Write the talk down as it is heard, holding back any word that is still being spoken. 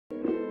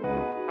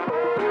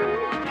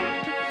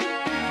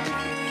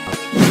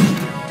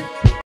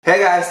Hey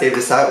guys,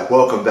 DaveDisci,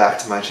 welcome back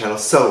to my channel.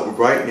 So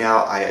right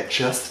now I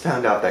just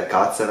found out that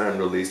GOT7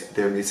 released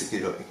their music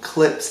video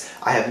Eclipse.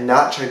 I have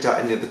not checked out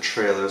any of the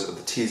trailers or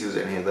the teasers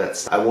or any of that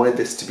stuff. I wanted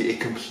this to be a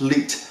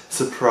complete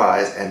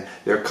surprise and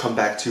their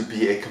comeback to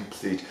be a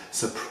complete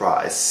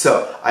surprise.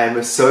 So I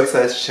am so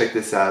excited to check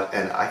this out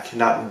and I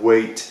cannot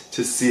wait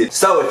to see it.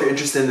 So if you're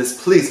interested in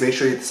this, please make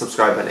sure you hit the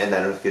subscribe button and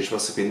that notification bell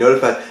so you can be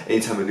notified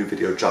anytime a new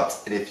video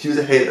drops. And if you're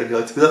a hater and you'd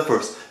like to be the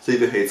first to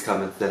leave your hates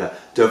comments, then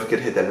don't forget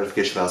to hit that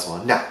notification bell as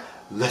well. Now,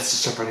 let's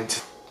just jump right into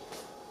it.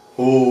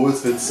 Oh,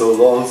 it's been so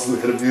long since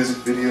we had a music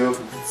video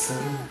from GOT7.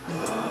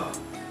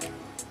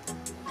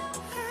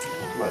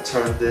 I'm gonna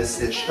turn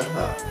this ish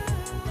up.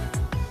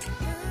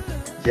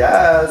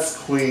 Yes,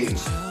 Queen.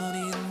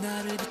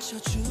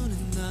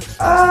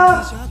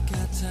 Ah!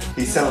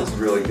 He sounds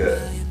really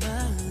good.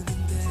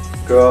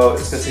 Girl,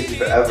 it's gonna take you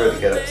forever to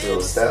get up to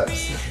those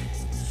steps.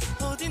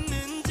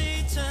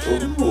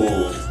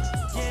 Ooh.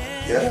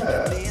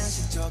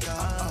 Yes.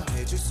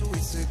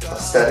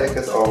 Aesthetic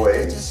as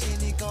always.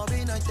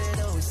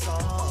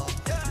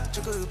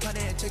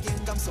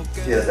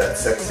 He has that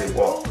sexy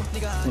walk.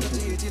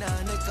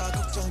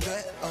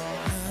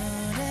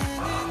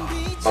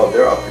 Oh,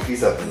 they're up.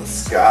 He's up in the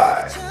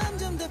sky.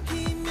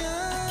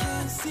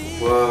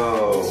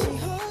 Whoa.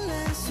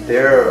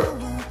 Their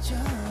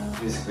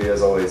music video,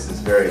 as always, is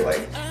very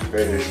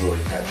visually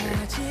catchy.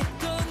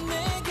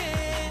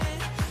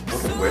 I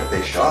wonder where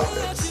they shot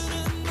this.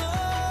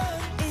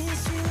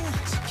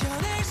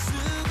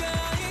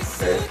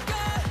 Okay.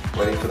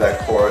 Waiting for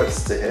that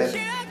chorus to hit.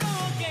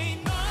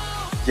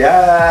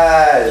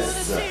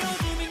 Yes!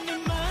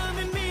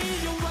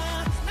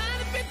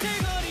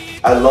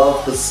 I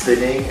love the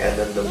spinning and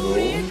then the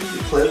moon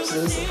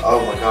eclipses.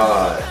 Oh my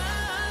god.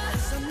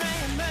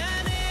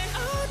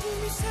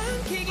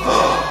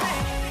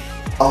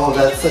 Oh,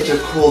 that's such a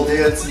cool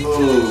dance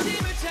move.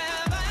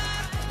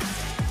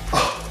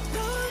 Oh.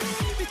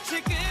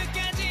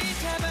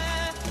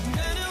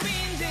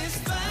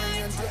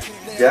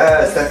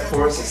 Yes, that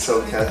chorus is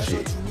so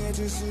catchy.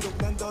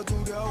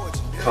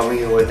 Coming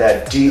in with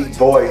that deep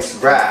voice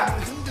rap.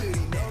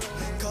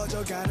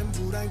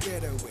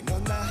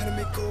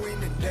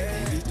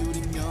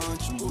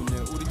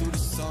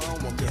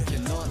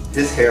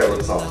 His hair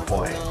looks on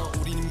point.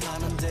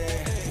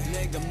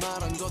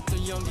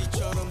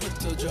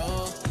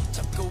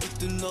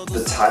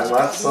 The time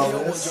lapse on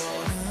this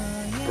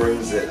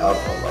brings it up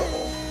a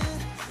level.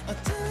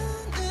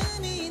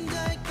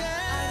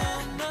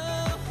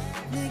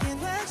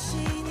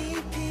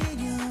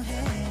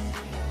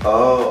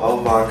 Oh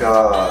my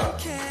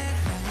god.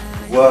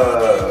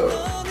 Whoa.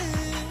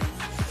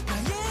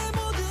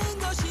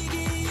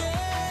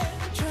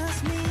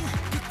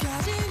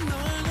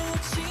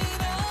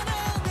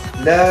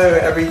 No,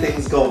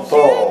 everything's gonna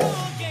fall.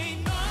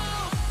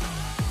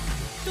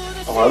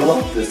 Oh, I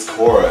love this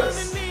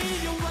chorus.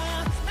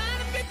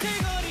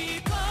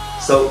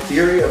 So,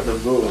 theory of the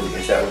moon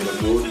is that when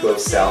the moon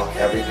goes south,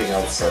 everything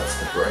else starts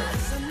to break.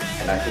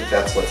 And I think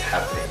that's what's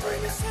happening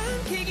right now.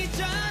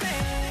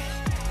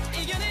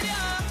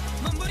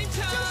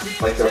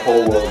 Like their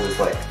whole world is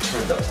like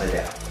turned upside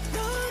down.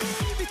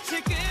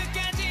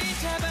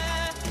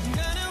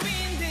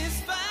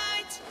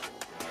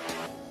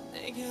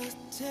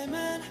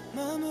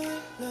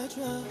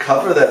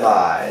 Cover them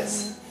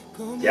eyes.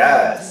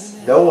 Yes,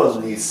 no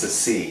one needs to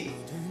see.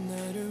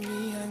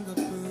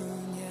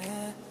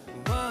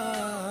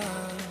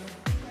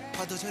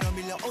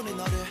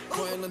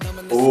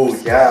 Oh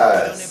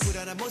yes.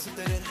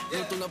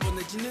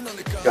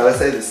 Gotta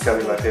say, this is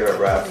gonna be my favorite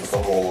rap of the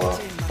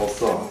whole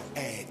song.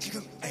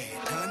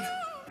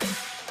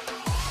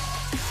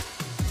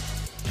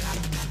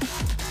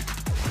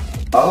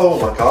 Oh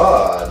my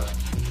god.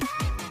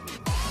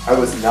 I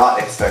was not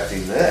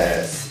expecting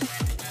this.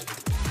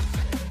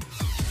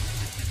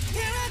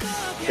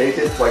 They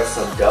did like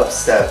some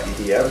dubstep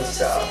EDM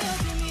stuff.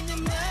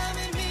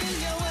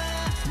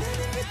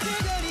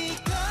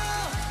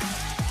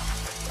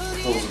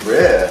 Those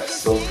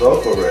riffs, those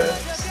vocal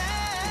riffs.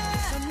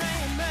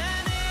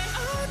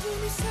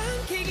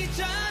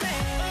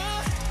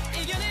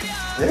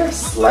 They're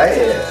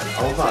slaying.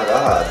 Oh my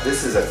god,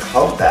 this is a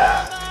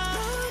comeback.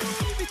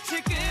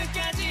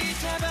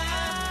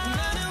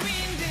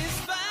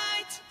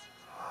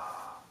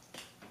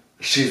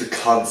 She's a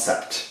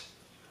concept.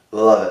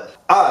 Love it.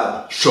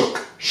 I'm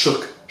shook,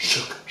 shook,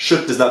 shook.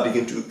 Shook does not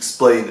begin to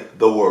explain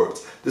the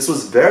words. This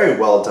was very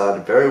well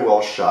done, very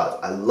well shot.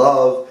 I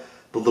love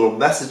the little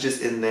messages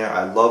in there.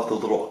 I love the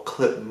little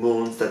clip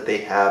moons that they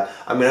have.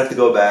 I'm gonna have to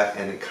go back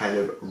and kind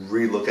of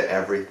re-look at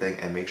everything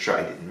and make sure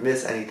I didn't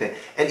miss anything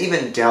and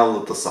even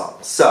download the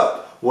song.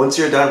 So, once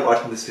you're done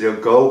watching this video,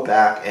 go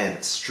back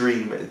and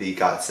stream the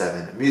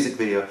GOT7 music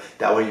video.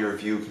 That way your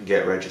view can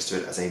get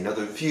registered as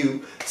another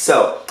view.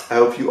 So, I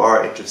hope you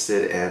are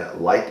interested and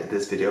liked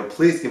this video.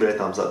 Please give it a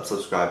thumbs up and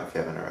subscribe if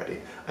you haven't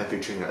already. I'm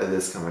featuring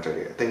this comment right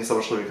here. Thank you so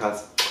much for leaving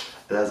comments.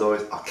 And as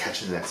always, I'll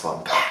catch you in the next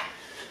one. Bye!